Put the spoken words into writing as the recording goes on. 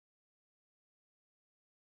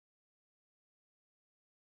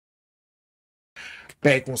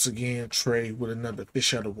Back once again, Trey, with another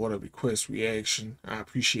Fish Out of Water request reaction. I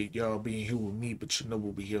appreciate y'all being here with me, but you know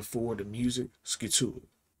what we're here for, the music. Let's get to it.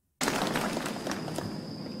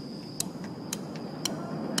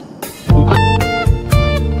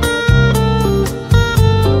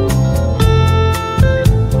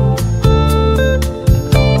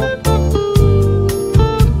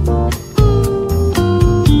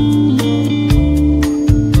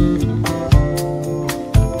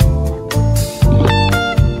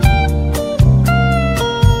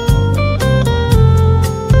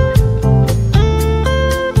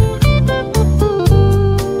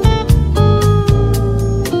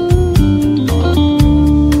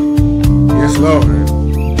 Lord.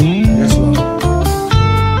 Yes, Lord.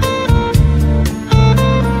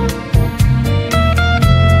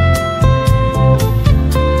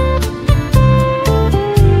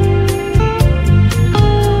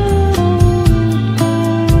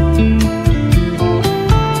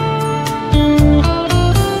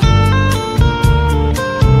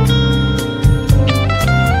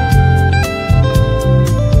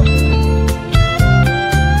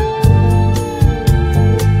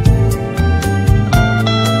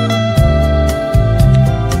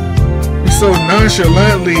 So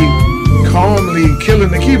nonchalantly, calmly killing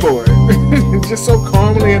the keyboard. Just so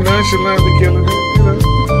calmly and nonchalantly killing it, you know.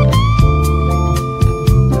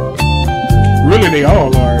 Really, they all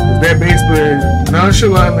are. Because that bass player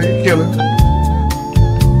nonchalantly killing.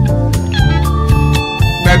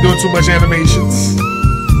 Not doing too much animations.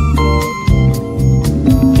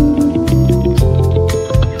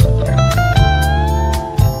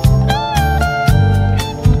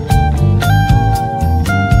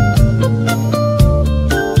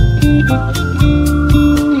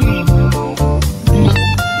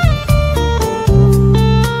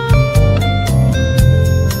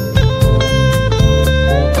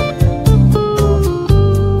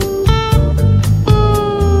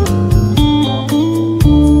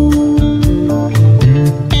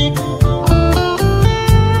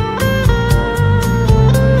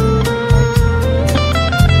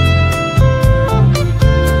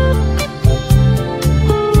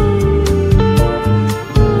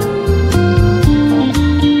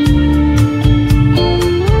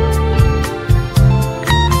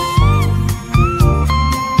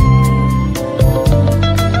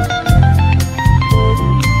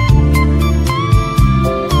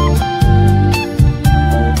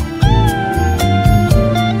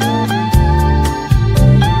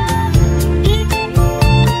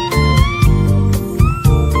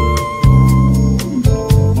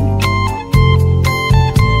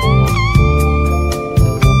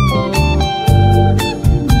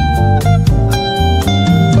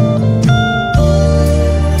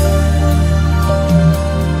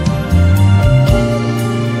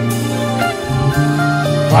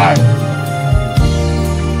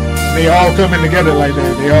 They all coming together like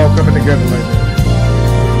that. They all coming together like that.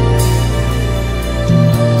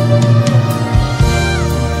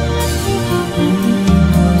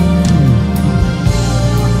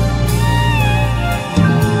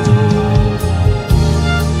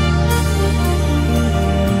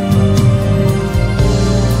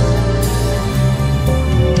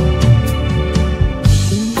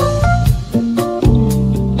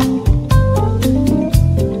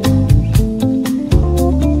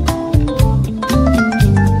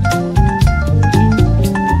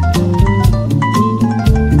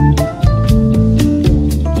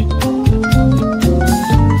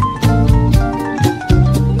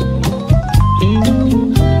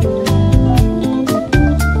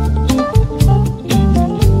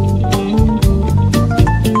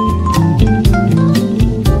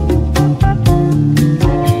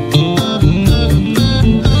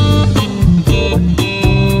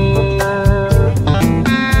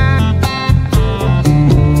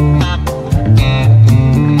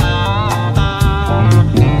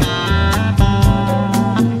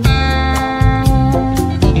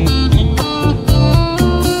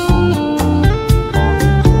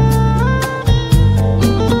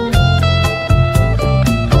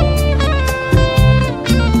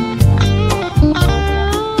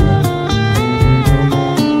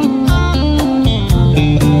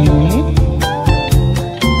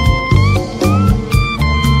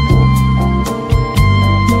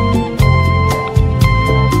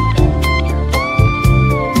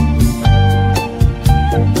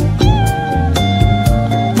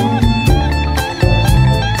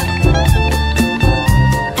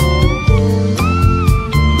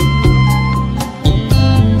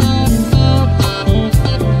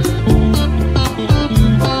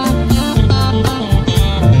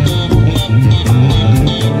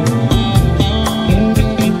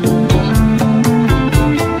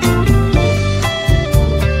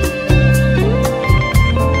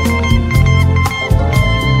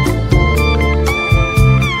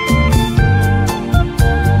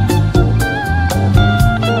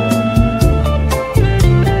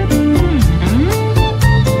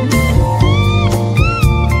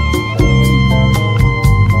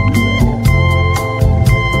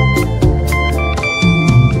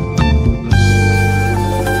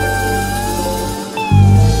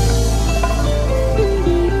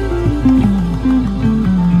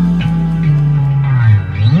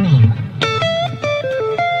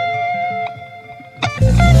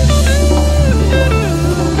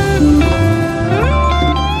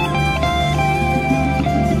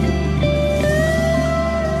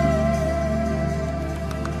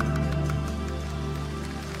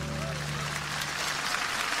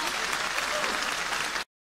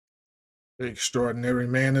 The extraordinary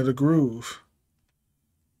man of the groove.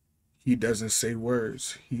 He doesn't say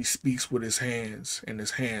words. He speaks with his hands, and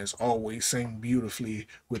his hands always sing beautifully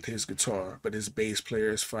with his guitar. But his bass player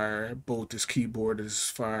is fire, both his keyboard is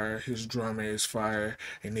fire, his drummer is fire,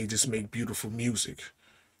 and they just make beautiful music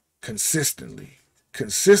consistently.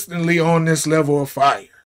 Consistently on this level of fire.